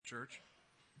church.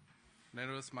 And I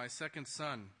noticed my second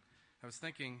son. I was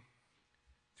thinking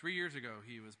 3 years ago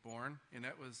he was born, and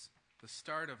that was the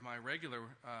start of my regular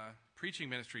preaching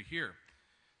ministry here.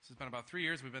 This has been about 3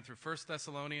 years. We've been through 1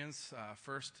 Thessalonians,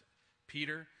 1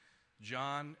 Peter,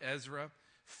 John, Ezra.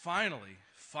 Finally,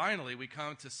 we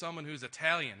come to someone who's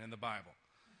Italian in the Bible.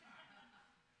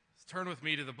 Turn with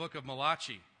me to the book of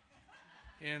Malachi,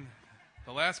 in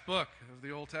the last book of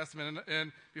the Old Testament.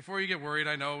 And before you get worried,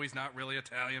 I know he's not really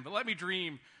Italian, but let me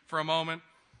dream for a moment.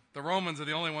 The Romans are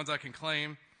the only ones I can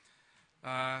claim.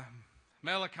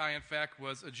 Malachi, in fact,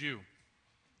 was a Jew.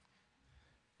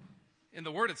 And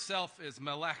the word itself is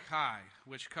Malachi,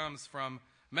 which comes from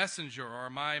messenger or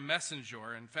my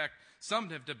messenger. In fact, some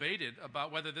have debated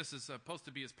about whether this is supposed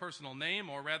to be his personal name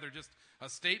or rather just a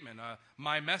statement.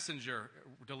 My messenger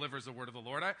delivers the word of the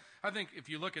Lord. I think if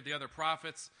you look at the other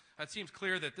prophets, it seems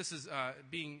clear that this is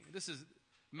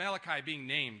Malachi being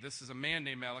named. This is a man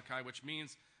named Malachi, which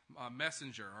means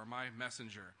messenger or my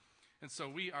messenger. And so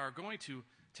we are going to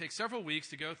take several weeks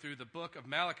to go through the book of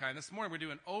Malachi. And this morning we're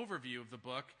doing an overview of the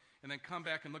book and then come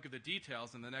back and look at the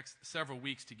details in the next several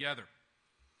weeks together.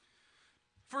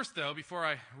 First, though, before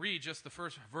I read just the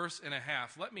first verse and a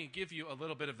half, let me give you a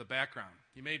little bit of the background.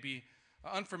 You may be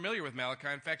unfamiliar with Malachi.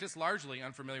 In fact, it's largely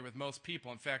unfamiliar with most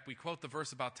people. In fact, we quote the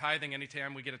verse about tithing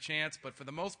anytime we get a chance, but for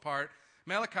the most part,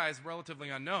 Malachi is relatively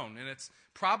unknown, and it's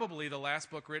probably the last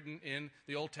book written in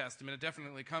the Old Testament. It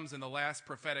definitely comes in the last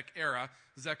prophetic era.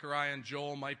 Zechariah and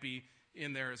Joel might be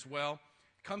in there as well.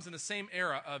 It comes in the same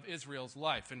era of Israel's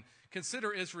life. And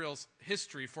consider Israel's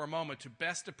history for a moment to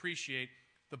best appreciate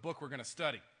the book we're going to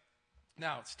study.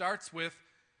 Now, it starts with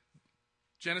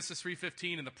Genesis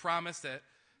 3:15 and the promise that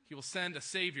he will send a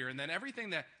Savior. And then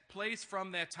everything that plays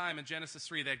from that time in Genesis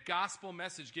 3, that gospel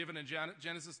message given in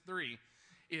Genesis 3,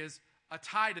 is a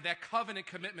tie to that covenant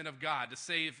commitment of God to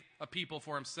save a people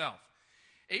for himself.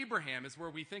 Abraham is where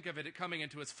we think of it coming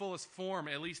into its fullest form,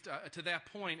 at least to that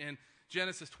point in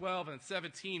Genesis 12 and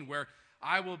 17, where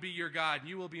I will be your God and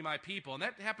you will be my people. And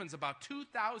that happens about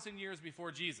 2,000 years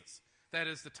before Jesus. That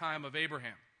is the time of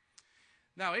Abraham.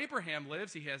 Now, Abraham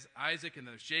lives. He has Isaac, and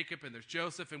there's Jacob, and there's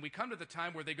Joseph, and we come to the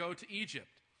time where they go to Egypt.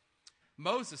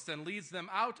 Moses then leads them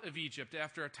out of Egypt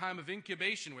after a time of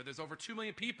incubation where there's over 2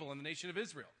 million people in the nation of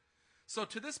Israel. So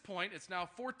to this point, it's now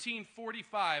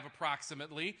 1445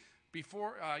 approximately,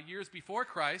 years before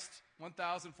Christ,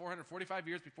 1,445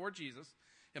 years before Jesus,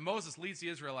 and Moses leads the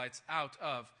Israelites out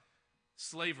of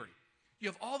slavery. You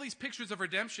have all these pictures of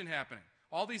redemption happening.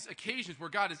 All these occasions where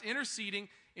God is interceding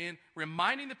and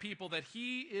reminding the people that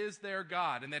he is their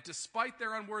God and that despite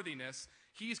their unworthiness,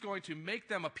 he's going to make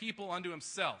them a people unto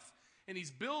himself. And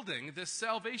he's building this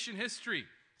salvation history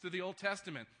through the Old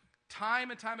Testament.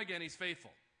 Time and time again, he's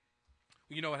faithful.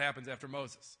 You know what happens after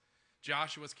Moses.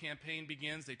 Joshua's campaign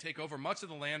begins. They take over much of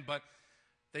the land, but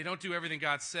they don't do everything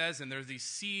God says, and there's these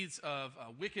seeds of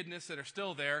wickedness that are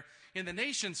still there, and the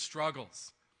nation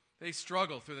struggles. They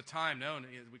struggle through the time known,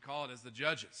 we call it as the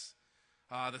Judges,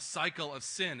 the cycle of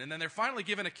sin. And then they're finally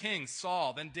given a king,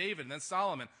 Saul, then David, and then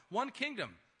Solomon. One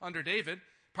kingdom under David,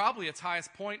 probably its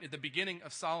highest point at the beginning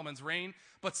of Solomon's reign.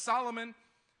 But Solomon,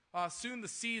 soon the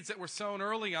seeds that were sown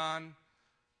early on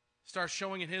start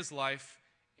showing in his life,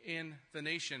 and the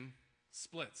nation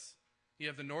splits. You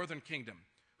have the northern kingdom,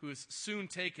 who is soon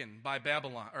taken by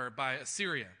Babylon, or by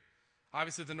Assyria.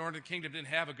 Obviously, the northern kingdom didn't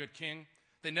have a good king.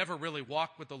 They never really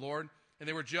walked with the Lord, and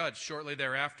they were judged shortly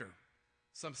thereafter,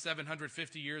 some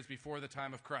 750 years before the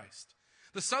time of Christ.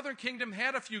 The southern kingdom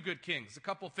had a few good kings, a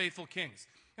couple faithful kings,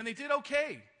 and they did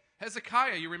okay.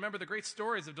 Hezekiah, you remember the great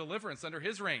stories of deliverance under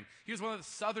his reign. He was one of the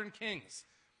southern kings.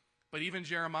 But even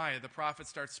Jeremiah, the prophet,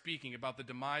 starts speaking about the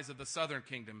demise of the southern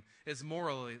kingdom as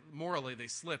morally they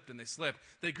slipped and they slipped.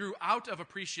 They grew out of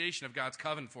appreciation of God's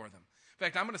covenant for them. In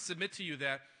fact, I'm going to submit to you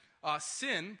that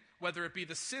sin, whether it be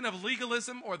the sin of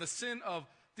legalism or the sin of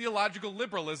theological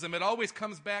liberalism, it always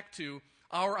comes back to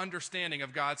our understanding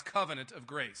of God's covenant of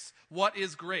grace. What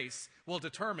is grace will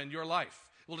determine your life,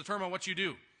 will determine what you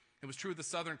do. It was true of the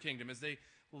southern kingdom. As they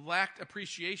lacked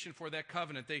appreciation for that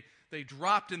covenant, they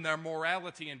dropped in their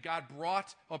morality, and God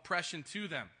brought oppression to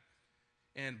them.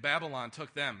 And Babylon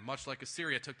took them, much like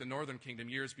Assyria took the northern kingdom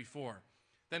years before.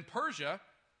 Then Persia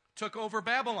took over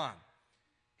Babylon.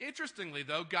 Interestingly,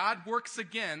 though, God works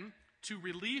again to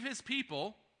relieve his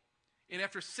people, and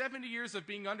after 70 years of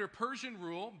being under Persian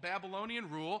rule, Babylonian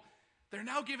rule, they're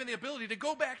now given the ability to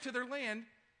go back to their land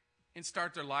and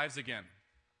start their lives again.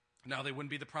 Now, they wouldn't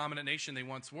be the prominent nation they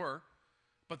once were,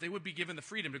 but they would be given the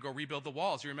freedom to go rebuild the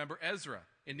walls. You remember Ezra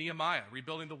and Nehemiah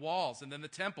rebuilding the walls and then the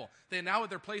temple. They now had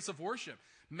their place of worship.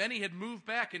 Many had moved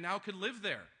back and now could live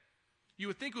there. You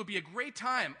would think it would be a great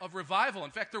time of revival. In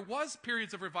fact, there was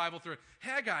periods of revival through it.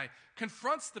 Haggai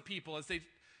confronts the people as they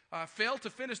failed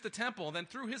to finish the temple. And then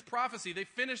through his prophecy, they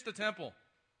finished the temple.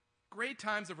 Great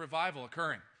times of revival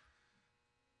occurring.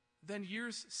 Then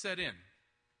years set in.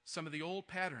 Some of the old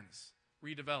patterns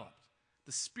redeveloped.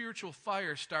 The spiritual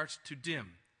fire starts to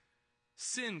dim.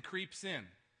 Sin creeps in.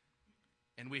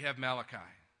 And we have Malachi,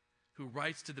 who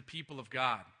writes to the people of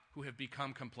God who have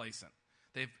become complacent.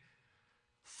 They've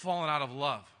fallen out of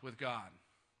love with God.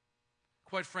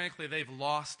 Quite frankly, they've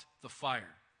lost the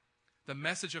fire. The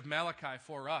message of Malachi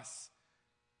for us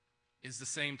is the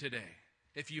same today.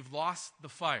 If you've lost the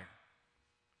fire,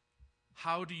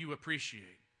 how do you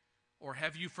appreciate, or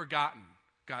have you forgotten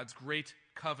God's great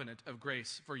covenant of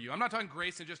grace for you? I'm not talking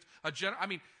grace in just a general, I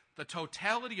mean the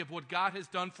totality of what God has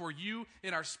done for you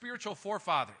in our spiritual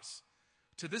forefathers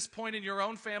to this point in your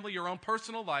own family, your own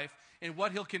personal life, and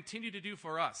what he'll continue to do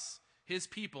for us, his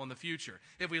people, in the future.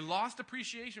 If we lost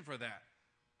appreciation for that,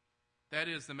 that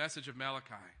is the message of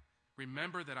Malachi.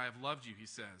 Remember that I have loved you, he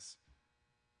says.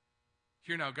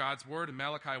 Hear now God's word in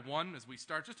Malachi 1 as we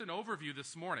start just an overview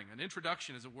this morning, an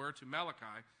introduction, as it were, to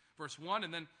Malachi, verse 1,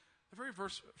 and then the very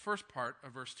first part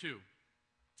of verse 2.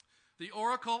 The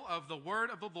oracle of the word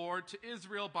of the Lord to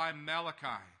Israel by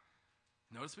Malachi.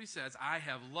 Notice what he says, I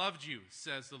have loved you,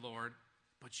 says the Lord,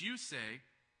 but you say,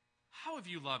 how have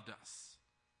you loved us?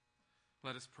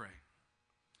 Let us pray.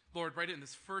 Lord, right in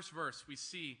this first verse, we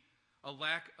see a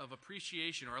lack of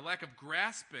appreciation or a lack of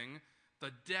grasping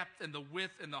the depth and the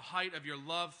width and the height of your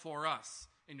love for us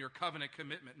and your covenant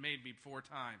commitment made before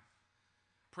time.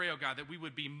 Pray, oh God, that we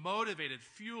would be motivated,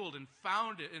 fueled, and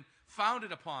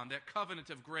founded upon that covenant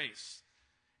of grace.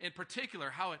 In particular,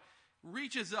 how it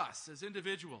reaches us as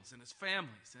individuals and as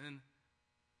families and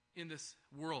in this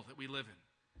world that we live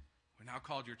in. We're now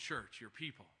called your church, your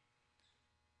people.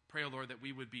 Pray, O Lord, that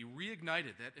we would be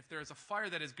reignited, that if there is a fire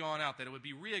that has gone out, that it would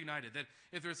be reignited, that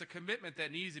if there's a commitment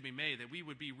that needs to be made, that we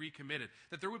would be recommitted,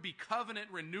 that there would be covenant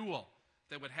renewal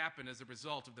that would happen as a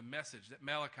result of the message that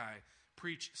Malachi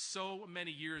preached so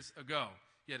many years ago,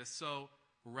 yet is so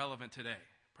relevant today.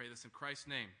 Pray this in Christ's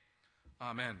name.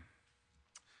 Amen.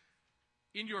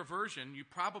 In your version, you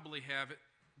probably have it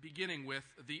beginning with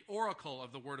the oracle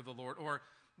of the word of the Lord, or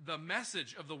the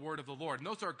message of the word of the Lord. And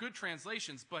those are good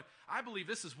translations, but I believe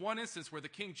this is one instance where the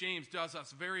King James does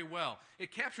us very well.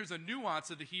 It captures a nuance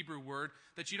of the Hebrew word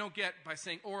that you don't get by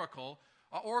saying oracle.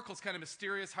 Oracle is kind of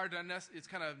mysterious, hard to it's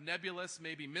kind of nebulous,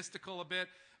 maybe mystical a bit.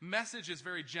 Message is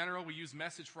very general. We use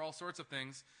message for all sorts of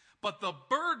things. But the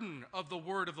burden of the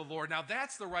word of the Lord, now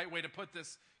that's the right way to put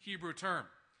this Hebrew term.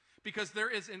 Because there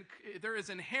is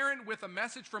inherent with a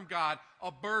message from God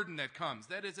a burden that comes.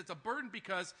 That is, it's a burden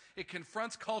because it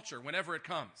confronts culture whenever it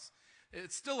comes.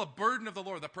 It's still a burden of the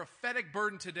Lord, the prophetic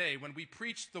burden today when we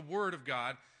preach the word of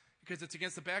God, because it's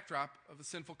against the backdrop of a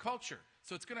sinful culture.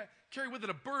 So it's going to carry with it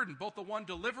a burden. Both the one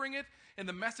delivering it and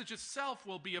the message itself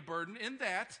will be a burden in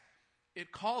that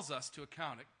it calls us to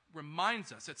account. It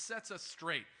reminds us. It sets us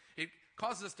straight. It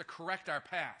causes us to correct our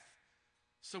path.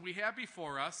 So we have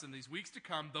before us in these weeks to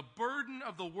come the burden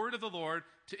of the word of the Lord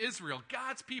to Israel,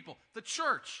 God's people, the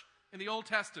church in the Old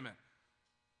Testament,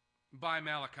 by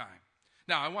Malachi.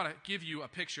 Now, I want to give you a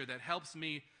picture that helps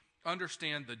me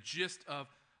understand the gist of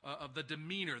the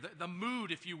demeanor, the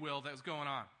mood, if you will, that was going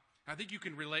on. I think you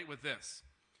can relate with this.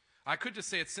 I could just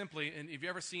say it simply, and have you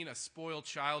ever seen a spoiled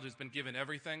child who's been given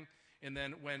everything, and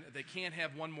then when they can't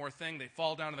have one more thing, they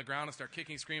fall down to the ground and start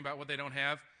kicking, screaming about what they don't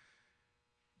have?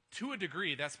 To a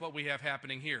degree, that's what we have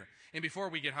happening here. And before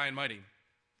we get high and mighty,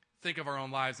 think of our own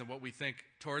lives and what we think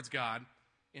towards God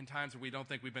in times where we don't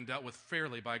think we've been dealt with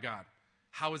fairly by God.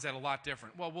 How is that a lot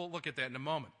different? Well, we'll look at that in a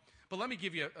moment. But let me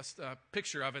give you a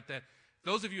picture of it that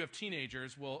those of you who have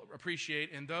teenagers will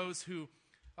appreciate, and those who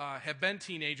have been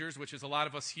teenagers, which is a lot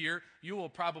of us here, you will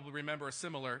probably remember a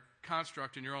similar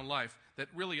construct in your own life that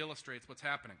really illustrates what's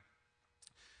happening.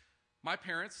 My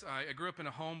parents, I grew up in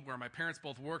a home where my parents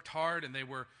both worked hard, and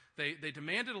they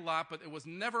demanded a lot, but it was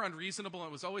never unreasonable, and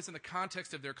it was always in the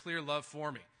context of their clear love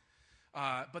for me.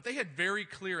 But they had very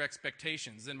clear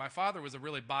expectations, and my father was a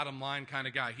really bottom line kind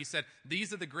of guy. He said,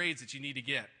 these are the grades that you need to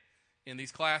get in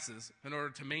these classes in order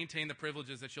to maintain the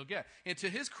privileges that you'll get. And to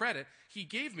his credit, he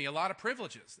gave me a lot of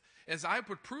privileges. As I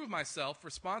would prove myself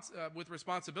with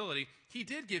responsibility, he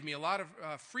did give me a lot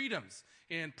of freedoms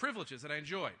and privileges that I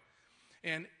enjoyed.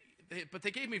 But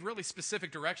they gave me really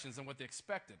specific directions on what they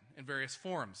expected in various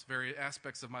forms, various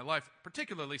aspects of my life,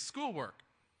 particularly schoolwork.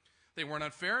 They weren't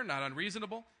unfair, not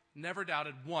unreasonable, never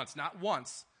doubted once, not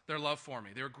once, their love for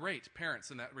me. They were great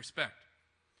parents in that respect.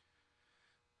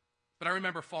 But I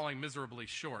remember falling miserably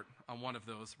short on one of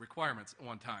those requirements at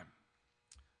one time.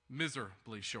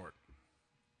 miserably short.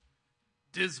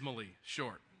 Dismally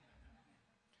short.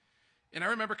 And I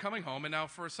remember coming home, and now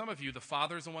for some of you, the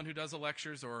father is the one who does the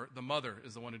lectures, or the mother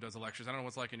is the one who does the lectures. I don't know what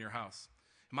it's like in your house.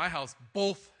 In my house,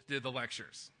 both did the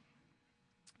lectures.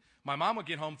 My mom would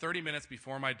get home 30 minutes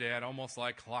before my dad, almost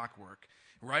like clockwork.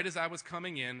 Right as I was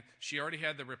coming in, she already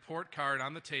had the report card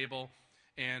on the table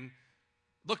and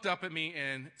looked up at me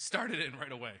and started it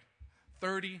right away.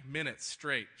 30 minutes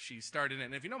straight, she started it.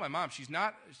 And if you know my mom, she's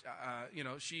not,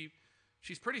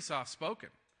 she's pretty soft-spoken.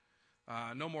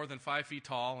 No more than 5 feet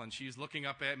tall, and she's looking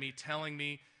up at me, telling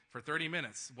me for 30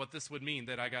 minutes what this would mean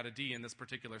that I got a D in this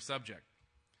particular subject.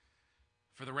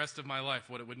 For the rest of my life,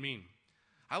 what it would mean.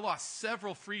 I lost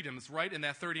several freedoms right in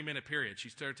that 30-minute period. She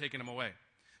started taking them away.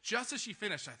 Just as she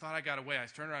finished, I thought I got away. I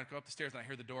turned around, go up the stairs, and I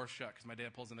hear the door shut because my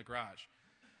dad pulls in the garage.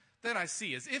 Then I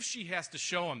see, as if she has to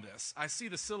show him this, I see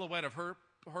the silhouette of her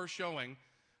showing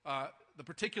the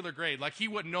particular grade, like he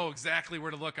wouldn't know exactly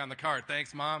where to look on the card.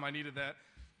 Thanks, Mom, I needed that.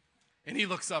 And he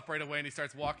looks up right away and he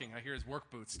starts walking. I hear his work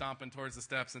boots stomping towards the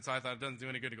steps, and so I thought it doesn't do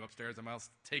any good to go upstairs. I might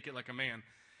take it like a man.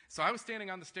 So I was standing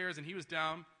on the stairs and he was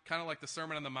down, kind of like the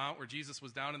Sermon on the Mount where Jesus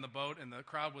was down in the boat and the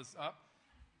crowd was up.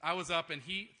 I was up and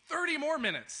 30 more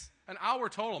minutes, an hour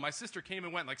total. My sister came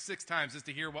and went like 6 times just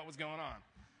to hear what was going on.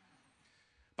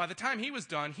 By the time he was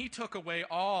done, he took away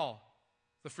all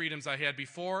the freedoms I had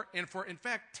before. And in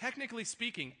fact, technically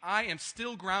speaking, I am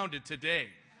still grounded today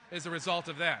as a result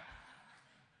of that.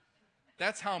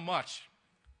 That's how much.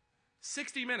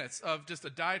 60 minutes of just a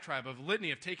diatribe, of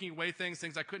litany, of taking away things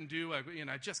I couldn't do.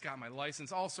 I just got my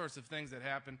license, all sorts of things that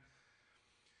happened.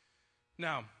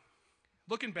 Now,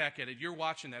 looking back at it, you're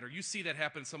watching that, or you see that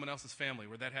happen in someone else's family,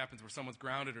 where that happens, where someone's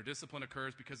grounded or discipline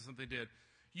occurs because of something they did.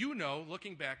 You know,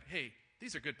 looking back, hey,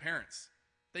 these are good parents.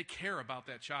 They care about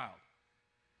that child.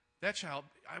 That child,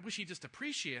 I wish he'd just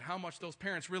appreciate how much those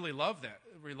parents really love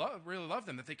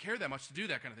them, that they care that much to do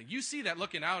that kind of thing. You see that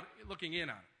looking in on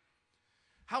it.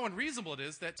 How unreasonable it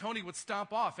is that Tony would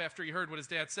stomp off after he heard what his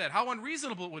dad said. How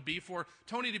unreasonable it would be for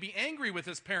Tony to be angry with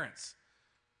his parents.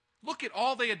 Look at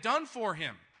all they had done for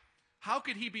him. How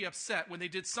could he be upset when they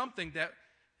did something that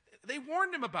they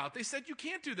warned him about? They said, you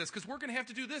can't do this because we're going to have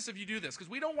to do this if you do this because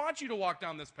we don't want you to walk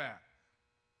down this path.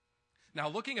 Now,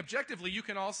 looking objectively, you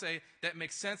can all say that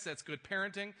makes sense. That's good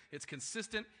parenting. It's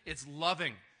consistent. It's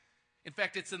loving. In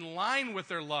fact, it's in line with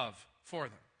their love for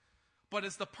them. But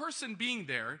as the person being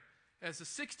there, as a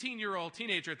 16-year-old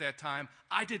teenager at that time,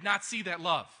 I did not see that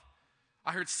love.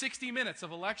 I heard 60 minutes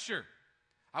of a lecture.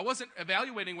 I wasn't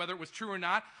evaluating whether it was true or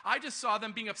not. I just saw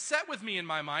them being upset with me in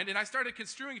my mind, and I started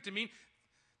construing it to mean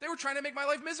they were trying to make my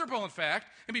life miserable, in fact.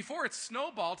 And before it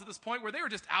snowballed to this point where they were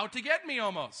just out to get me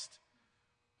almost.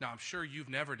 Now, I'm sure you've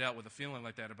never dealt with a feeling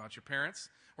like that about your parents,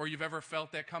 or you've ever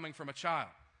felt that coming from a child.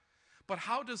 But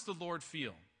how does the Lord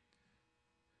feel,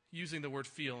 using the word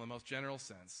feel in the most general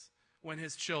sense, when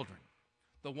his children,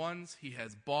 the ones he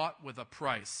has bought with a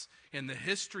price in the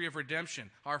history of redemption,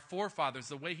 our forefathers,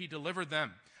 the way he delivered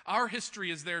them, our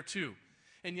history is there too.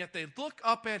 And yet they look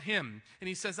up at him and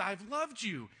he says, I've loved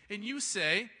you. And you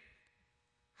say,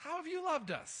 how have you loved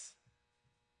us?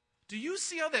 Do you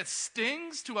see how that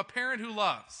stings to a parent who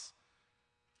loves?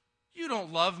 You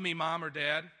don't love me, Mom or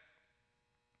Dad.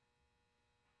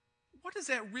 What does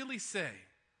that really say?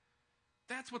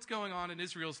 That's what's going on in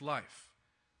Israel's life.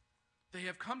 They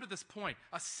have come to this point.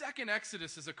 A second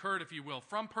exodus has occurred, if you will,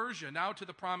 from Persia now to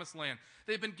the Promised Land.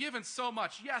 They've been given so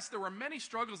much. Yes, there were many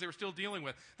struggles they were still dealing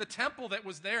with. The temple that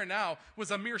was there now was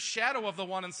a mere shadow of the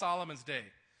one in Solomon's day.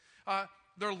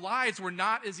 Their lives were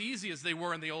not as easy as they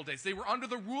were in the old days. They were under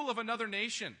the rule of another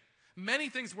nation. Many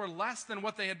things were less than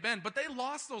what they had been, but they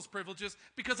lost those privileges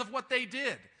because of what they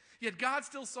did. Yet God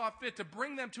still saw fit to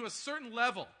bring them to a certain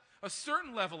level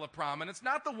of prominence,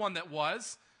 not the one that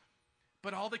was,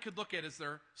 but all they could look at is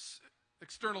their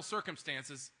external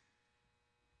circumstances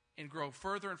and grow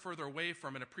further and further away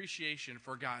from an appreciation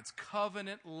for God's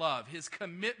covenant love, his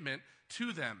commitment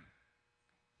to them.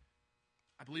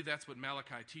 I believe that's what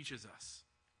Malachi teaches us.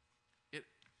 It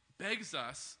begs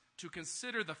us to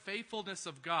consider the faithfulness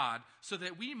of God so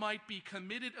that we might be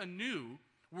committed anew,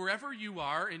 wherever you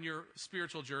are in your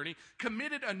spiritual journey,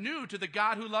 committed anew to the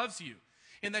God who loves you,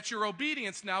 and that your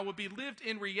obedience now will be lived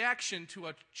in reaction to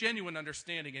a genuine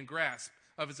understanding and grasp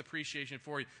of his appreciation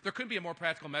for you. There couldn't be a more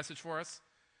practical message for us.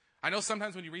 I know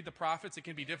sometimes when you read the prophets, it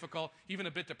can be difficult, even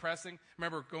a bit depressing. I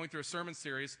remember going through a sermon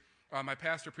series. My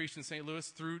pastor preached in St. Louis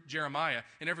through Jeremiah,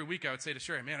 and every week I would say to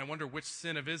Sherry, man, I wonder which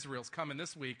sin of Israel's coming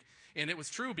this week. And it was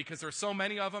true because there are so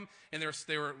many of them, and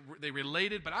they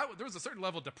related. But there was a certain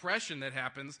level of depression that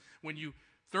happens when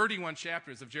 31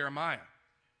 chapters of Jeremiah.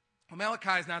 Well,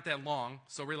 Malachi is not that long,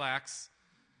 so relax.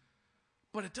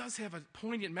 but it does have a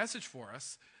poignant message for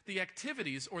us. The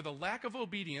activities or the lack of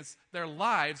obedience, their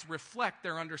lives reflect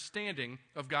their understanding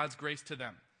of God's grace to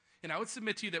them. And I would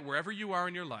submit to you that wherever you are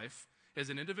in your life as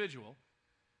an individual,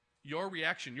 your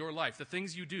reaction, your life, the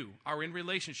things you do are in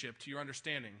relationship to your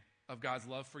understanding of God's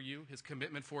love for you, his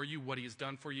commitment for you, what he has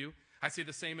done for you. I say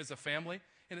the same as a family,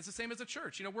 and it's the same as a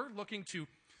church. You know, we're looking to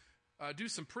do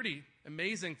some pretty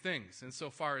amazing things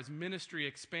insofar as ministry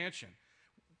expansion.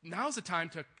 Now's the time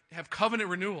to have covenant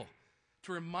renewal,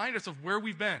 to remind us of where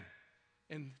we've been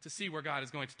and to see where God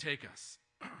is going to take us.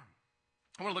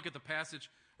 I want to look at the passage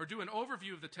or do an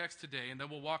overview of the text today, and then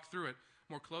we'll walk through it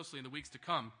more closely in the weeks to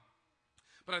come.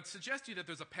 But I'd suggest to you that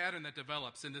there's a pattern that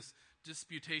develops in this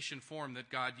disputation form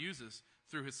that God uses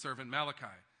through his servant Malachi.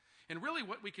 And really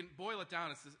what we can boil it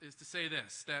down is to say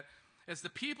this, that as the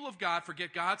people of God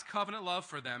forget God's covenant love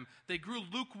for them, they grew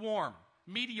lukewarm,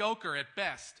 mediocre at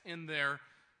best in their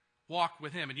walk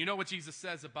with him. And you know what Jesus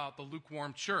says about the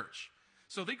lukewarm church.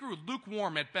 So they grew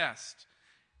lukewarm at best.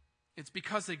 It's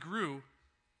because they grew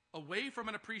away from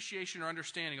an appreciation or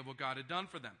understanding of what God had done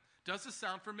for them. Does this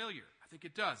sound familiar? I think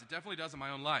it does. It definitely does in my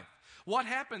own life. What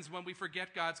happens when we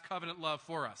forget God's covenant love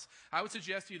for us? I would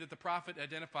suggest to you that the prophet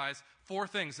identifies 4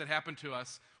 things that happen to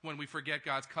us when we forget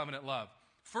God's covenant love.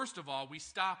 First of all, we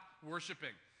stop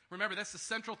worshiping. Remember, that's the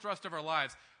central thrust of our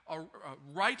lives.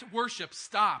 Right worship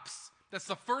stops. That's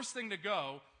the first thing to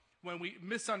go when we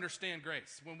misunderstand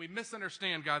grace, when we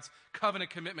misunderstand God's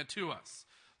covenant commitment to us.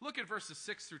 Look at verses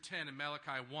 6 through 10 in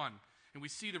Malachi 1, and we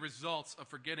see the results of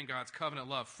forgetting God's covenant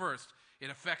love. First, it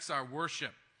affects our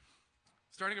worship.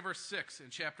 Starting at verse 6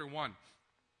 in chapter 1.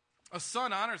 A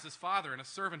son honors his father and a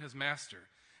servant his master.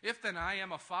 If then I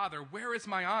am a father, where is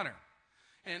my honor?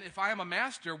 And if I am a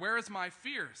master, where is my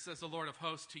fear, says the Lord of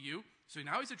hosts to you. So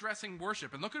now he's addressing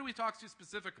worship. And look at who he talks to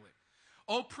specifically.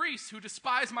 O priests who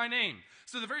despise my name.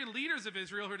 So the very leaders of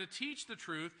Israel who are to teach the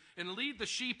truth and lead the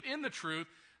sheep in the truth,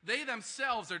 they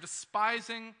themselves are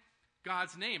despising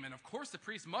God's name. And of course the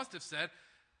priest must have said,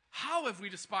 how have we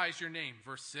despised your name?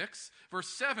 Verse 6. Verse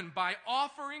 7, by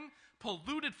offering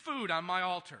polluted food on my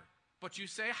altar. But you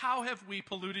say, how have we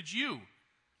polluted you?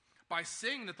 By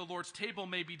saying that the Lord's table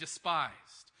may be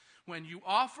despised. When you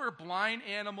offer blind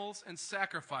animals and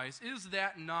sacrifice, is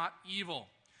that not evil?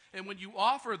 And when you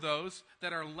offer those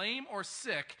that are lame or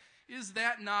sick, is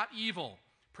that not evil?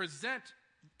 Present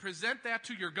that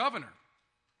to your governor.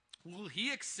 Will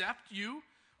he accept you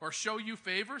or show you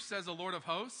favor, says the Lord of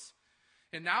hosts?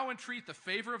 And now entreat the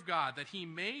favor of God, that he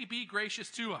may be gracious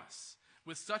to us.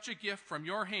 With such a gift from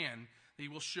your hand, that he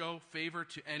will show favor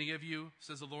to any of you,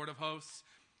 says the Lord of hosts.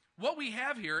 What we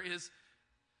have here is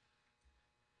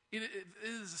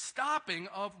a stopping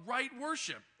of right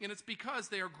worship. And it's because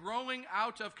they are growing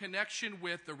out of connection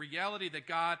with the reality that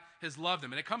God has loved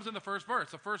them. And it comes in the first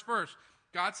verse. The first verse,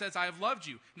 God says, I have loved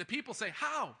you. And the people say,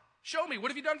 how? Show me. What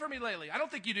have you done for me lately? I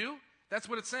don't think you do. That's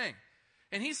what it's saying.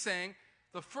 And he's saying,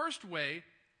 the first way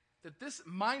that this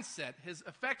mindset has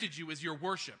affected you is your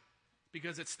worship,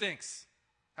 because it stinks.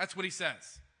 That's what he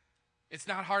says. It's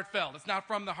not heartfelt. It's not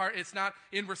from the heart. It's not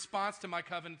in response to my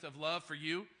covenant of love for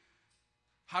you.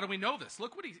 How do we know this?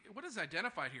 Look what is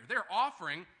identified here. They're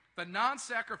offering the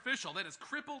non-sacrificial, that is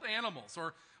crippled animals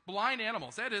or blind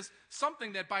animals. That is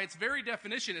something that by its very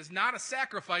definition is not a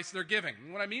sacrifice they're giving.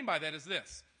 And what I mean by that is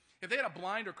this. If they had a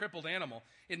blind or crippled animal,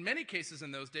 in many cases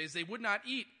in those days, they would not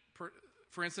eat,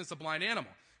 for instance, a blind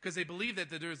animal, because they believed that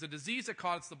there was a disease that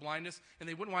caused the blindness, and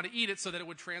they wouldn't want to eat it so that it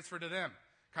would transfer to them,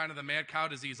 kind of the mad cow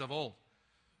disease of old.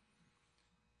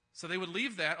 So they would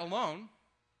leave that alone.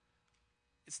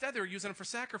 Instead, they were using them for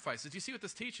sacrifices. You see what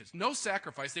this teaches? No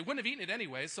sacrifice. They wouldn't have eaten it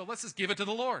anyway, so let's just give it to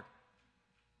the Lord.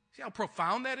 See how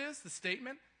profound that is, the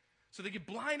statement? So they give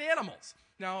blind animals.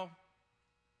 Now,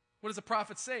 what does the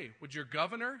prophet say? Would your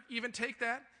governor even take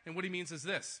that? And what he means is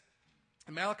this.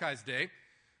 In Malachi's day,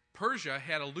 Persia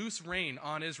had a loose reign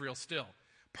on Israel still.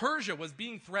 Persia was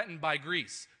being threatened by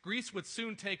Greece. Greece would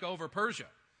soon take over Persia.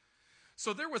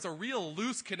 So there was a real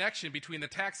loose connection between the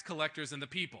tax collectors and the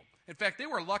people. In fact, they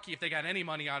were lucky if they got any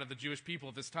money out of the Jewish people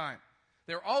at this time.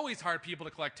 They're always hard people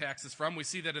to collect taxes from. We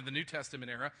see that in the New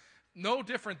Testament era. No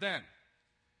different then.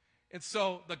 And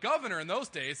so the governor in those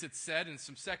days, it's said in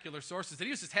some secular sources, that he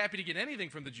was just happy to get anything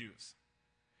from the Jews.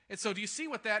 And so do you see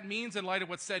what that means in light of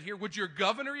what's said here? Would your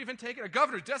governor even take it? A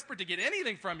governor desperate to get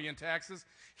anything from you in taxes,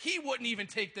 he wouldn't even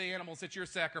take the animals that you're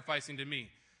sacrificing to me.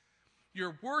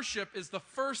 Your worship is the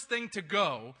first thing to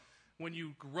go when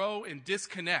you grow and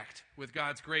disconnect with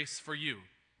God's grace for you,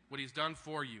 what he's done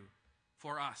for you,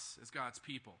 for us as God's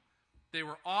people. They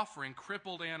were offering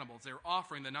crippled animals. They were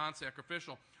offering the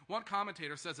non-sacrificial. One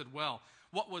commentator says it well.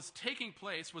 What was taking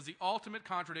place was the ultimate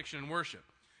contradiction in worship.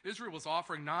 Israel was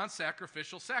offering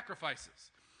non-sacrificial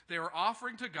sacrifices. They were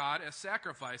offering to God as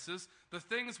sacrifices the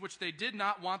things which they did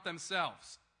not want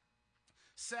themselves.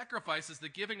 Sacrifice is the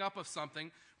giving up of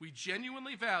something we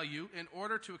genuinely value in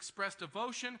order to express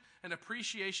devotion and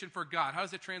appreciation for God. How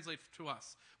does it translate to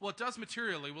us? Well, it does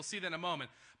materially. We'll see that in a moment.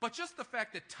 But just the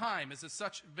fact that time is of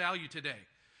such value today.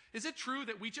 Is it true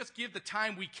that we just give the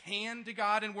time we can to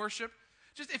God in worship?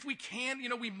 Just if we can,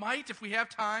 we might if we have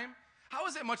time. How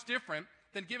is it much different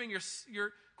than giving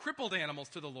your crippled animals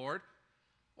to the Lord?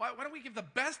 Why don't we give the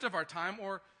best of our time?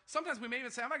 Or sometimes we may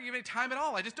even say, I'm not going to give any time at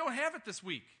all. I just don't have it this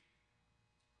week.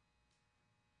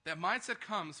 That mindset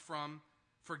comes from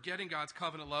forgetting God's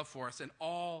covenant love for us and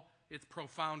all its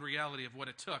profound reality of what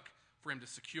it took for him to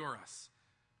secure us.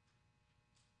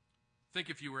 Think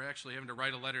if you were actually having to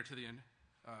write a letter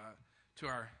to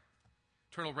our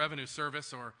Internal Revenue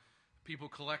Service, or people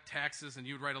collect taxes, and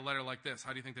you'd write a letter like this.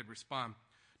 How do you think they'd respond?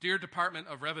 Dear Department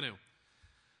of Revenue,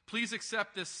 please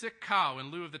accept this sick cow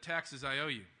in lieu of the taxes I owe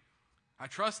you. I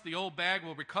trust the old bag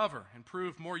will recover and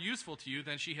prove more useful to you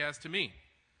than she has to me.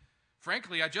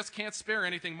 Frankly, I just can't spare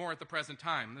anything more at the present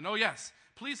time. And oh yes,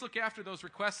 please look after those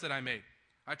requests that I made.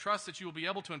 I trust that you will be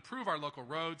able to improve our local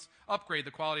roads, upgrade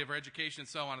the quality of our education, and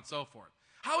so on and so forth.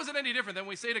 How is it any different than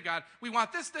when we say to God, we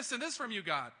want this, this, and this from you,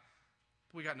 God?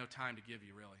 But we got no time to give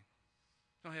you, really.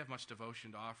 Don't have much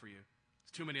devotion to offer you.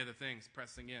 There's too many other things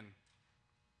pressing in.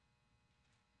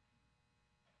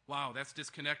 Wow, that's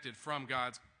disconnected from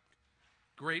God's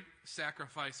great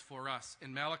sacrifice for us.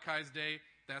 In Malachi's day,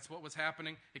 that's what was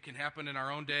happening. It can happen in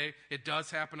our own day. It does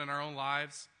happen in our own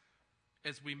lives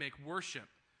as we make worship,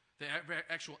 the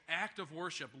actual act of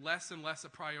worship, less and less a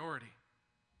priority.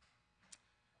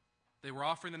 They were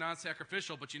offering the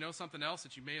non-sacrificial, but you know something else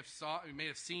that you may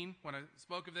have seen when I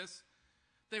spoke of this?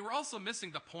 They were also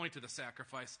missing the point of the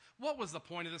sacrifice. What was the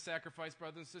point of the sacrifice,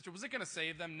 brothers and sisters? Was it going to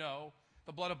save them? No.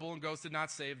 The blood of bull and goats did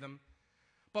not save them.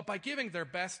 But by giving their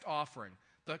best offering,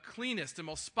 the cleanest and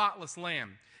most spotless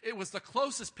lamb, it was the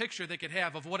closest picture they could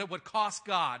have of what it would cost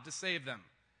God to save them.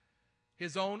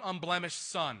 His own unblemished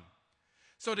son.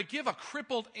 So to give a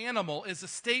crippled animal is a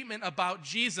statement about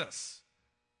Jesus.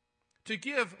 To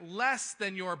give less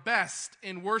than your best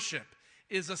in worship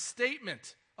is a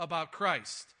statement about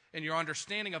Christ and your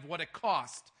understanding of what it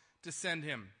cost to send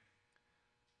him.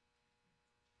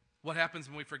 What happens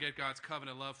when we forget God's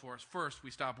covenant love for us? First, we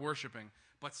stop worshiping.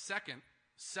 But second,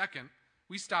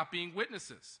 we stop being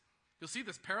witnesses. You'll see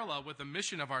this parallel with the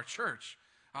mission of our church,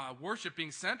 worship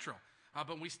being central. But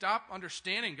when we stop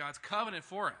understanding God's covenant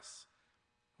for us,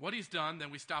 what he's done,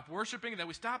 then we stop worshiping, then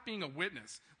we stop being a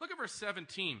witness. Look at verse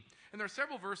 17. And there are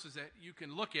several verses that you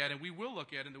can look at, and we will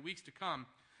look at in the weeks to come,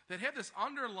 that have this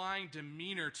underlying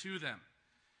demeanor to them.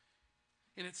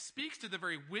 And it speaks to the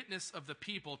very witness of the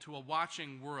people to a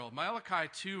watching world. Malachi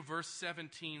 2, verse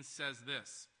 17 says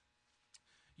this: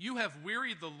 You have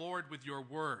wearied the Lord with your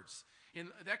words. And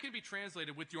that can be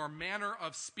translated with your manner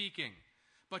of speaking.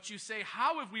 But you say,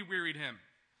 how have we wearied him?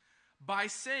 By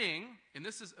saying, and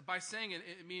this is by saying,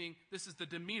 meaning this is the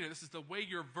demeanor, this is the way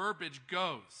your verbiage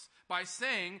goes. By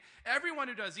saying, everyone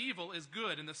who does evil is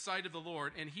good in the sight of the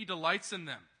Lord, and he delights in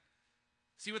them.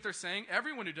 See what they're saying?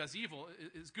 Everyone who does evil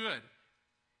is good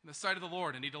in the sight of the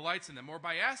Lord, and he delights in them. Or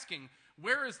by asking,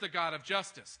 where is the God of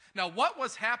justice? Now, what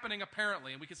was happening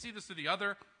apparently, and we can see this through the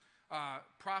other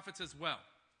prophets as well.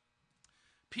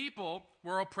 People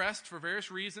were oppressed for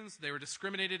various reasons. They were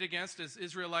discriminated against as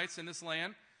Israelites in this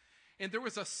land. And there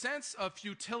was a sense of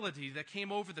futility that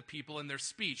came over the people in their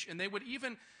speech. And they would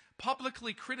even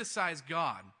publicly criticize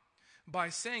God by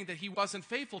saying that he wasn't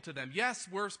faithful to them. Yes,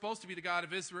 we're supposed to be the God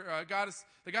of Israel.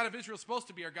 The God of Israel is supposed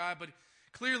to be our God, but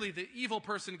clearly the evil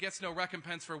person gets no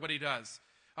recompense for what he does.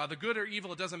 The good or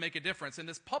evil, it doesn't make a difference. And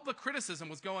this public criticism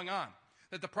was going on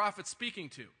that the prophet's speaking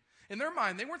to. In their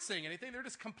mind, they weren't saying anything. They're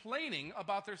just complaining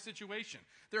about their situation.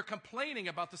 They're complaining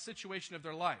about the situation of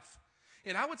their life.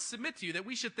 And I would submit to you that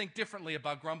we should think differently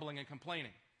about grumbling and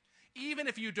complaining. Even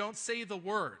if you don't say the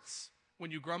words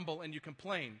when you grumble and you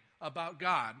complain about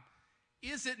God,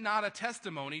 is it not a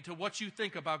testimony to what you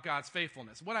think about God's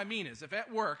faithfulness? What I mean is, if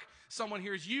at work someone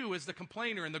hears you as the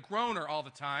complainer and the groaner all the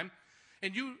time,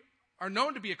 and you are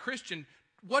known to be a Christian,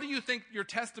 what do you think your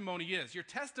testimony is? Your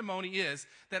testimony is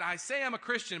that I say I'm a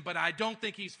Christian, but I don't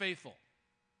think he's faithful.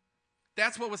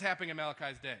 That's what was happening in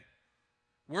Malachi's day.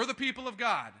 We're the people of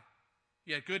God,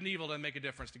 yet good and evil doesn't make a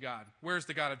difference to God. Where's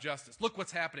the God of justice? Look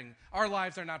what's happening. Our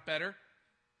lives are not better.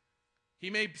 He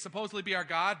may supposedly be our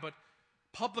God, but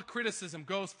public criticism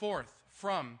goes forth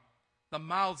from the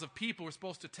mouths of people who are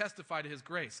supposed to testify to his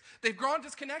grace. They've grown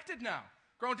disconnected now.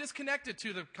 grown disconnected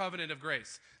to the covenant of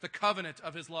grace, the covenant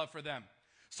of his love for them.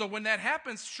 So when that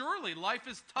happens, surely life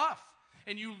is tough,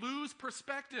 and you lose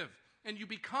perspective, and you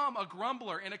become a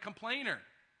grumbler and a complainer.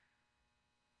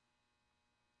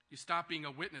 You stop being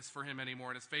a witness for him anymore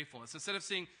in his faithfulness. Instead of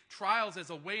seeing trials as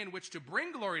a way in which to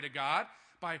bring glory to God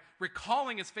by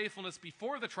recalling his faithfulness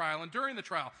before the trial and during the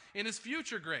trial in his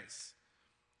future grace,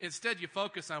 instead you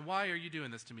focus on, why are you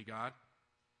doing this to me, God?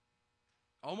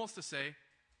 Almost to say,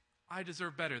 I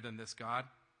deserve better than this, God.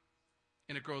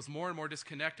 And it grows more and more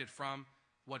disconnected from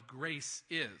what grace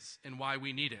is and why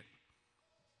we need it.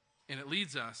 And it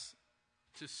leads us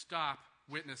to stop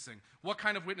witnessing. What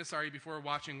kind of witness are you before a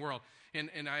watching world?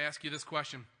 And I ask you this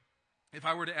question. If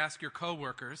I were to ask your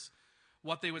coworkers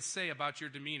what they would say about your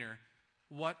demeanor,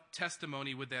 what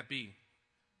testimony would that be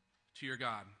to your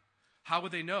God? How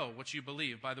would they know what you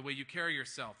believe by the way you carry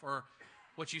yourself? Or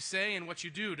what you say and what you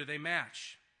do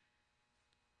match?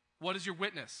 What is your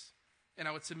witness? And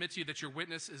I would submit to you that your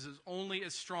witness is only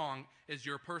as strong as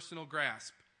your personal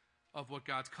grasp of what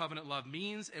God's covenant love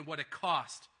means and what it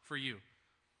cost for you.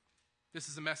 This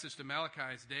is a message to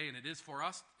Malachi's day, and it is for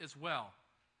us as well.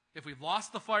 If we've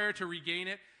lost the fire, to regain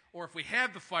it, or if we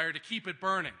have the fire, to keep it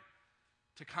burning,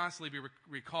 to constantly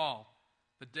recall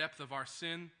the depth of our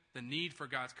sin, the need for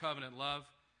God's covenant love,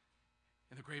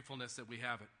 and the gratefulness that we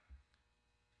have it.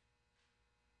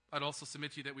 I'd also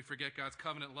submit to you that we forget God's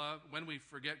covenant love. When we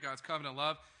forget God's covenant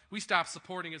love, we stop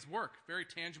supporting his work. Very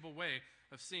tangible way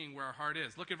of seeing where our heart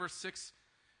is. Look at verse 6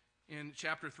 in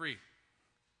chapter 3.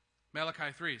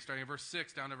 Malachi 3, starting at verse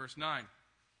 6 down to verse 9.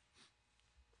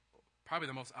 Probably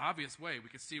the most obvious way we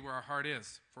could see where our heart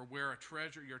is. For where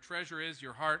your treasure is,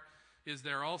 your heart is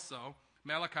there also.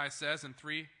 Malachi says in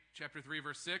chapter 3,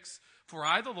 verse 6, For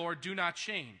I, the Lord, do not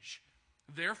change.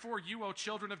 Therefore you, O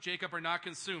children of Jacob, are not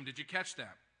consumed. Did you catch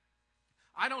that?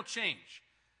 I don't change,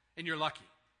 and you're lucky.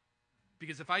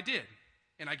 Because if I did,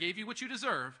 and I gave you what you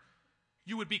deserve,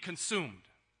 you would be consumed.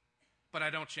 But I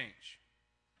don't change.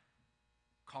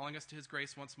 Calling us to his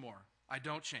grace once more. I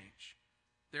don't change.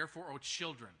 Therefore, O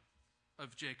children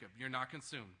of Jacob, you're not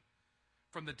consumed.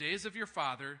 From the days of your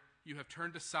father, you have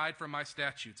turned aside from my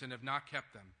statutes and have not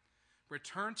kept them.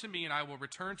 Return to me, and I will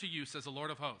return to you, says the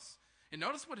Lord of hosts. And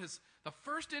notice what the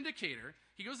first indicator,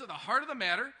 he goes to the heart of the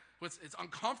matter. It's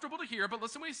uncomfortable to hear, but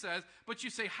listen what he says. But you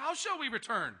say, how shall we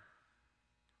return?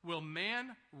 Will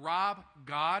man rob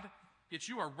God? Yet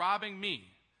you are robbing me.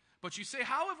 But you say,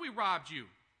 how have we robbed you?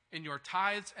 In your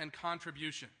tithes and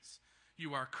contributions.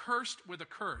 You are cursed with a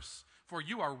curse, for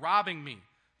you are robbing me,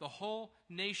 the whole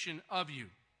nation of you.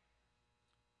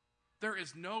 There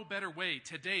is no better way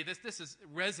today. This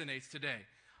resonates today.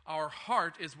 Our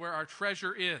heart is where our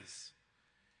treasure is.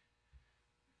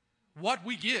 What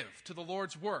we give to the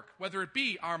Lord's work, whether it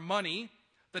be our money,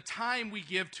 the time we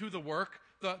give to the work,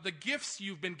 the gifts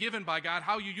you've been given by God,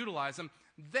 how you utilize them,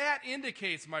 that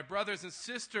indicates, my brothers and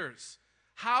sisters,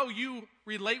 how you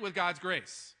relate with God's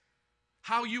grace,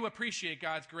 how you appreciate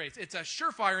God's grace. It's a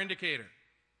surefire indicator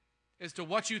as to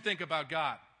what you think about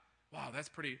God. Wow, that's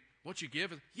pretty, what you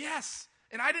give is, yes,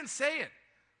 and I didn't say it.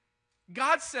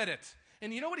 God said it.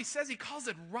 And you know what he says? He calls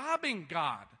it robbing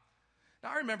God.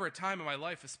 Now, I remember a time in my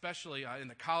life, especially in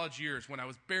the college years, when I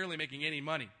was barely making any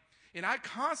money. And I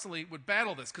constantly would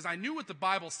battle this because I knew what the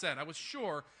Bible said. I was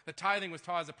sure that tithing was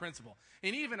taught as a principle.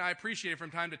 And even I appreciated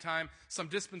from time to time some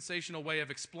dispensational way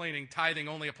of explaining tithing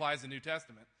only applies to the New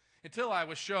Testament. Until I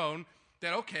was shown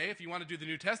that, okay, if you want to do the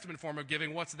New Testament form of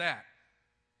giving, what's that?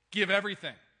 Give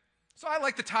everything. So I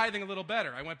like the tithing a little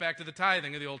better. I went back to the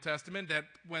tithing of the Old Testament that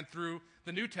went through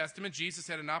the New Testament. Jesus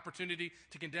had an opportunity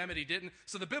to condemn it. He didn't.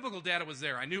 So the biblical data was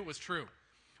there. I knew it was true.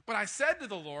 But I said to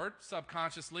the Lord,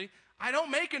 subconsciously, I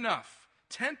don't make enough.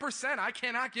 10%, I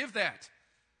cannot give that.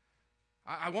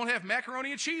 I won't have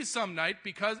macaroni and cheese some night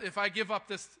because if I give up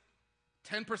this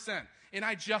 10%. And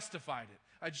I justified it.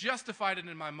 I justified it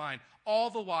in my mind,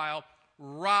 all the while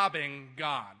robbing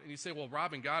God. And you say, well,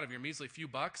 robbing God of your measly few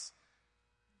bucks?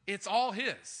 It's all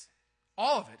his.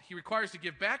 All of it. He requires to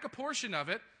give back a portion of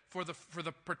it for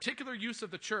the particular use of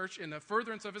the church in the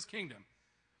furtherance of his kingdom.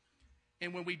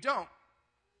 And when we don't,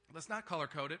 let's not color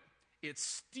code it. It's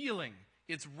stealing.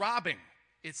 It's robbing.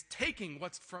 It's taking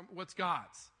what's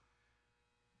God's.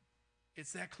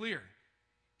 It's that clear.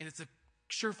 And it's a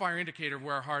surefire indicator of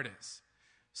where our heart is.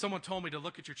 Someone told me to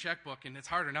look at your checkbook, and it's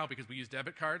harder now because we use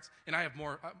debit cards. And I have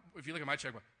more, if you look at my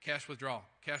checkbook, cash withdrawal,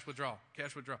 cash withdrawal,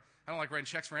 cash withdrawal. I don't like writing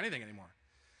checks for anything anymore.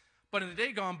 But in the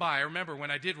day gone by, I remember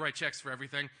when I did write checks for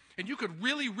everything, and you could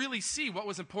really, really see what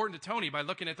was important to Tony by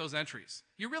looking at those entries.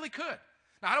 You really could.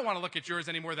 Now, I don't want to look at yours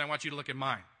any more than I want you to look at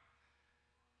mine.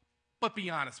 But be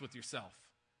honest with yourself.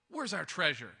 Where's our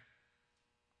treasure?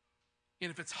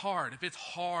 And if it's hard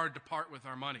to part with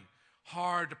our money,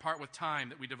 hard to part with time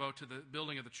that we devote to the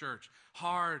building of the church,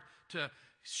 hard to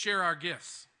share our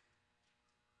gifts,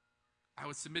 I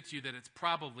would submit to you that it's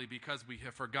probably because we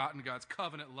have forgotten God's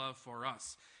covenant love for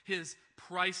us, his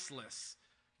priceless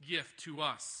gift to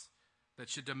us that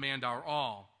should demand our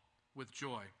all with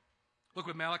joy. Look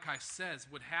what Malachi says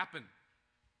would happen.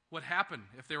 What happened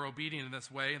if they were obedient in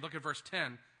this way? And look at verse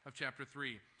 10 of chapter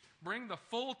 3. Bring the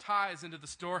full tithes into the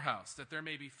storehouse, that there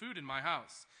may be food in my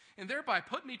house, and thereby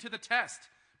put me to the test.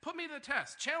 Put me to the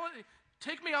test.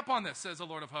 Take me up on this, says the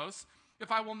Lord of hosts,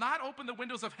 if I will not open the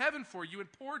windows of heaven for you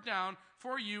and pour down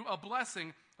for you a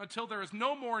blessing until there is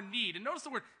no more need. And notice the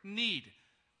word need.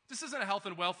 This isn't a health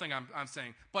and wealth thing I'm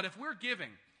saying. But if we're giving,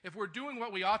 if we're doing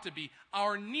what we ought to be,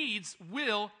 our needs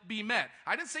will be met.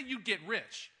 I didn't say you'd get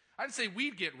rich. I didn't say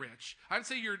we'd get rich. I didn't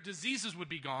say your diseases would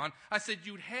be gone. I said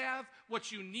you'd have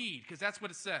what you need, because that's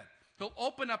what it said. He'll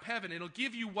open up heaven, and he'll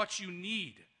give you what you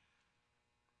need.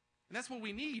 And that's what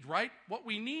we need, right? What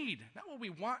we need. Not what we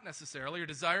want necessarily or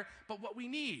desire, but what we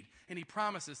need. And he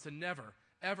promises to never,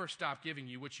 ever stop giving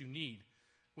you what you need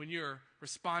when you're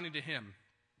responding to him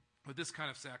with this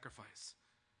kind of sacrifice.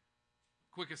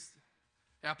 Quickest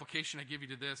application I give you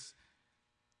to this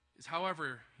is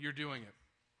however you're doing it.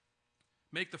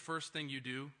 Make the first thing you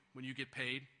do when you get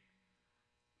paid,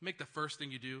 make the first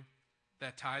thing you do,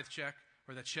 that tithe check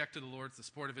or that check to the Lord, the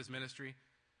support of his ministry.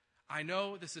 I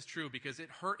know this is true because it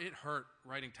hurt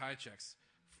writing tithe checks,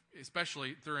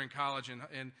 especially during college.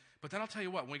 But then I'll tell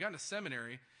you what, when we got into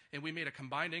seminary and we made a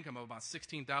combined income of about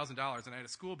 $16,000 and I had a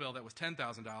school bill that was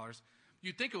 $10,000,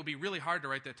 you'd think it would be really hard to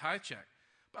write that tithe check.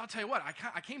 But I'll tell you what,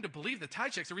 I came to believe that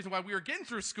tithe check's the reason why we were getting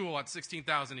through school at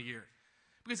 $16,000 a year.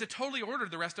 Because it totally ordered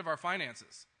the rest of our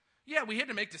finances. Yeah, we had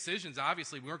to make decisions,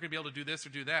 obviously. We weren't going to be able to do this or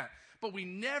do that. But we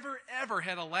never, ever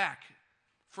had a lack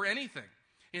for anything.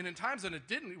 And in times when it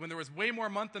didn't, when there was way more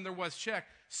month than there was check,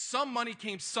 some money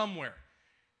came somewhere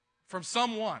from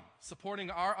someone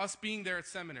supporting us being there at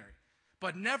seminary.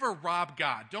 But never rob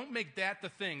God. Don't make that the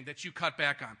thing that you cut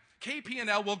back on.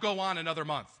 KP&L will go on another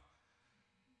month.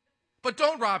 But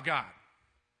don't rob God.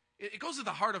 It goes to the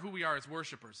heart of who we are as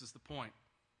worshipers, is the point.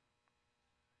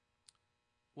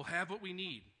 We'll have what we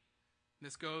need. And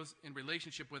this goes in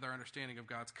relationship with our understanding of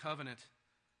God's covenant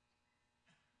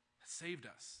that saved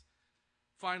us.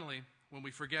 Finally, when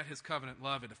we forget his covenant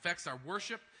love, it affects our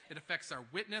worship, it affects our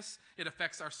witness, it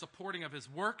affects our supporting of his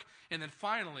work, and then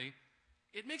finally,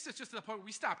 it makes us just to the point where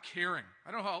we stop caring.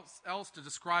 I don't know how else to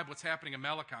describe what's happening in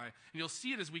Malachi, and you'll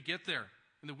see it as we get there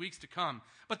in the weeks to come.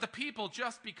 But the people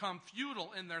just become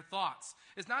futile in their thoughts.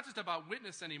 It's not just about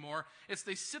witness anymore. It's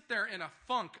they sit there in a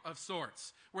funk of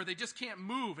sorts where they just can't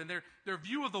move, and their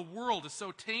view of the world is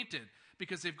so tainted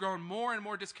because they've grown more and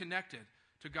more disconnected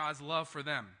to God's love for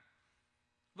them.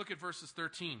 Look at verses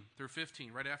 13 through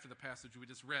 15, right after the passage we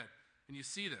just read, and you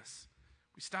see this.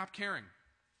 We stop caring.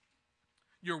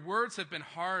 Your words have been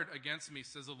hard against me,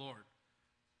 says the Lord.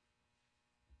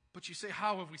 But you say,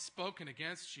 how have we spoken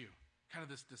against you? Kind of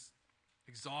this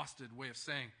exhausted way of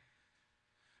saying.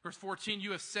 Verse 14,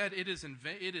 you have said it is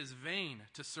vain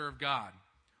to serve God.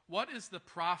 What is the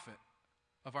profit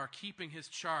of our keeping his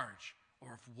charge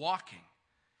or of walking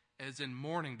as in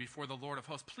mourning before the Lord of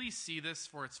hosts? Please see this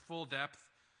for its full depth.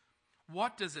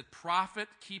 What does it profit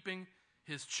keeping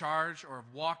his charge or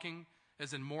of walking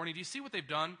as in mourning? Do you see what they've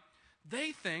done?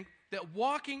 They think that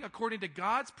walking according to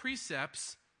God's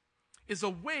precepts is a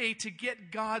way to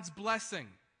get God's blessing.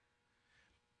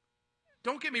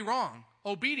 Don't get me wrong.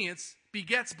 Obedience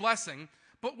begets blessing,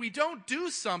 but we don't do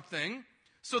something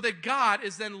so that God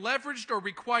is then leveraged or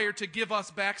required to give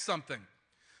us back something.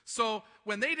 So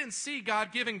when they didn't see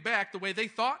God giving back the way they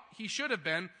thought he should have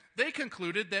been, they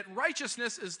concluded that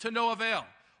righteousness is to no avail.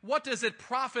 What does it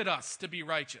profit us to be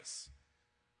righteous?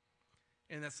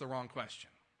 And that's the wrong question.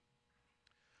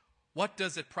 What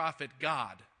does it profit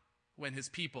God when his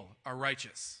people are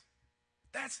righteous?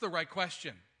 That's the right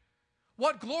question.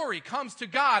 What glory comes to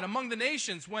God among the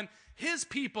nations when his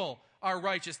people are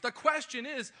righteous? The question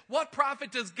is, what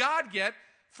profit does God get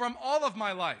from all of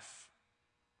my life?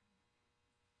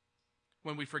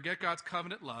 When we forget God's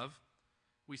covenant love,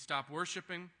 we stop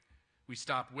worshiping, we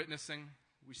stop witnessing,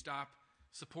 we stop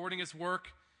supporting his work,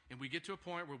 and we get to a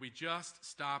point where we just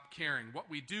stop caring. What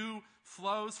we do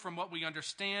flows from what we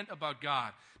understand about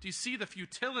God. Do you see the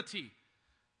futility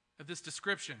of this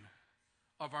description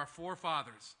of our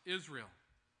forefathers, Israel?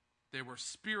 They were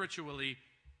spiritually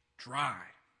dry.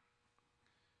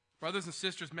 Brothers and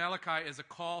sisters, Malachi is a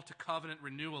call to covenant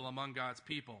renewal among God's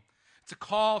people. It's a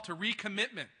call to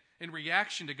recommitment in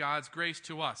reaction to God's grace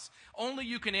to us. Only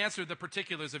you can answer the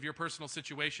particulars of your personal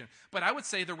situation. But I would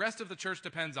say the rest of the church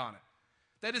depends on it.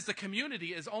 That is, the community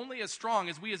is only as strong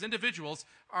as we as individuals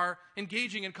are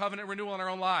engaging in covenant renewal in our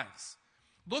own lives.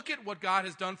 Look at what God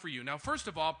has done for you. Now, first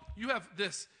of all, you have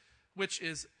this, which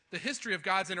is the history of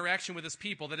God's interaction with his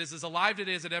people that is as alive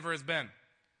today as it ever has been.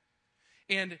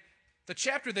 And the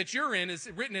chapter that you're in is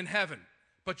written in heaven.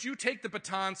 But you take the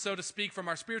baton, so to speak, from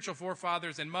our spiritual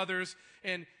forefathers and mothers,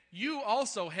 and you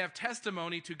also have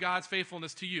testimony to God's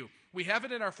faithfulness to you. We have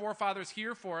it in our forefathers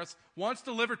here for us, once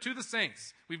delivered to the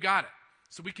saints. We've got it.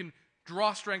 So we can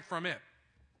draw strength from it.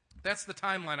 That's the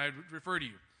timeline I refer to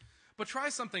you. But try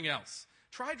something else.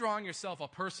 Try drawing yourself a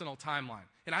personal timeline.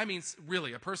 And I mean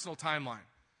really a personal timeline.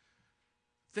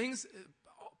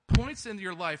 Points in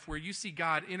your life where you see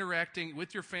God interacting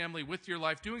with your family, with your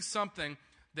life, doing something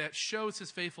that shows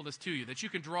his faithfulness to you, that you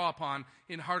can draw upon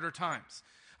in harder times.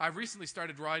 I've recently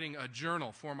started writing a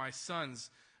journal for my sons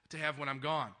to have when I'm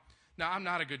gone. Now, I'm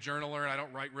not a good journaler, and I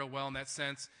don't write real well in that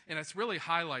sense, and it's really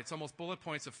highlights, almost bullet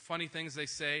points of funny things they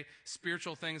say,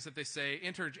 spiritual things that they say,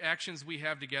 interactions we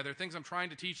have together, things I'm trying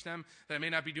to teach them that I may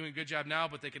not be doing a good job now,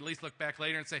 but they could at least look back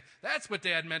later and say, that's what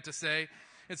Dad meant to say.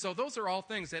 And so those are all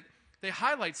things that they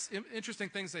highlight interesting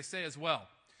things they say as well.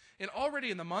 And already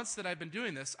in the months that I've been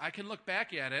doing this, I can look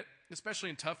back at it,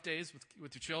 especially in tough days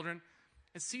with your children,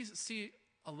 and see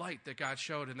a light that God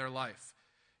showed in their life.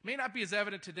 It may not be as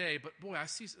evident today, but boy, I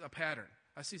see a pattern.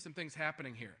 I see some things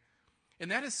happening here.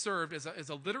 And that has served as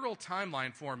a literal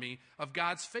timeline for me of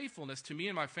God's faithfulness to me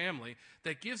and my family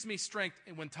that gives me strength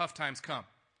when tough times come.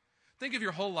 Think of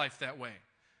your whole life that way.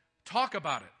 Talk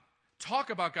about it. Talk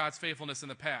about God's faithfulness in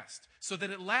the past so that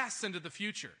it lasts into the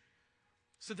future.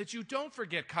 So that you don't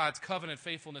forget God's covenant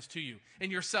faithfulness to you in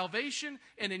your salvation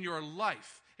and in your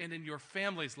life and in your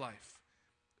family's life.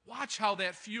 Watch how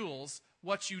that fuels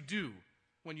what you do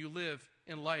when you live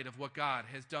in light of what God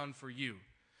has done for you.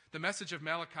 The message of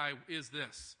Malachi is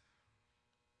this.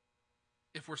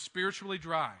 If we're spiritually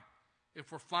dry,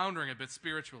 if we're floundering a bit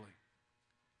spiritually,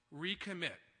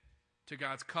 recommit to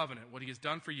God's covenant, what he has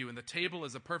done for you. And the table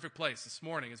is a perfect place this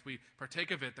morning as we partake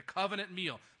of it, the covenant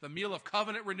meal, the meal of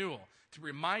covenant renewal, to be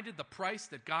reminded the price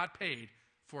that God paid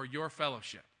for your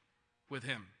fellowship with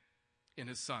him in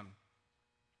his Son.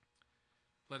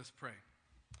 Let us pray.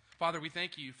 Father, we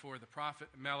thank you for the prophet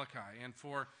Malachi and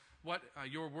for what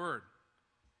your word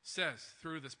says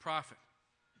through this prophet.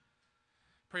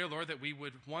 Pray, O Lord, that we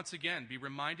would once again be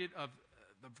reminded of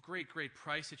the great, great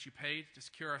price that you paid to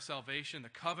secure our salvation, the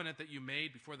covenant that you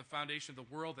made before the foundation of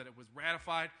the world, that it was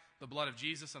ratified, the blood of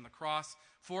Jesus on the cross,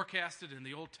 forecasted in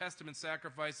the Old Testament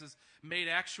sacrifices, made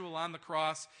actual on the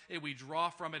cross, and we draw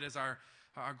from it as our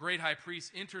great high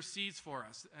priest intercedes for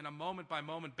us on a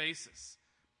moment-by-moment basis.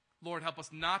 Lord, help us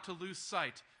not to lose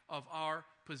sight of our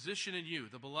position in you,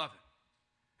 the beloved.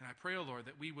 And I pray, O Lord,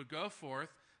 that we would go forth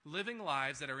living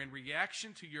lives that are in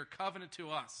reaction to your covenant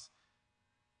to us.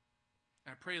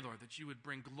 And I pray, Lord, that you would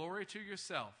bring glory to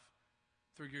yourself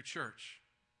through your church.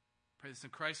 I pray this in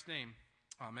Christ's name.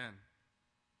 Amen.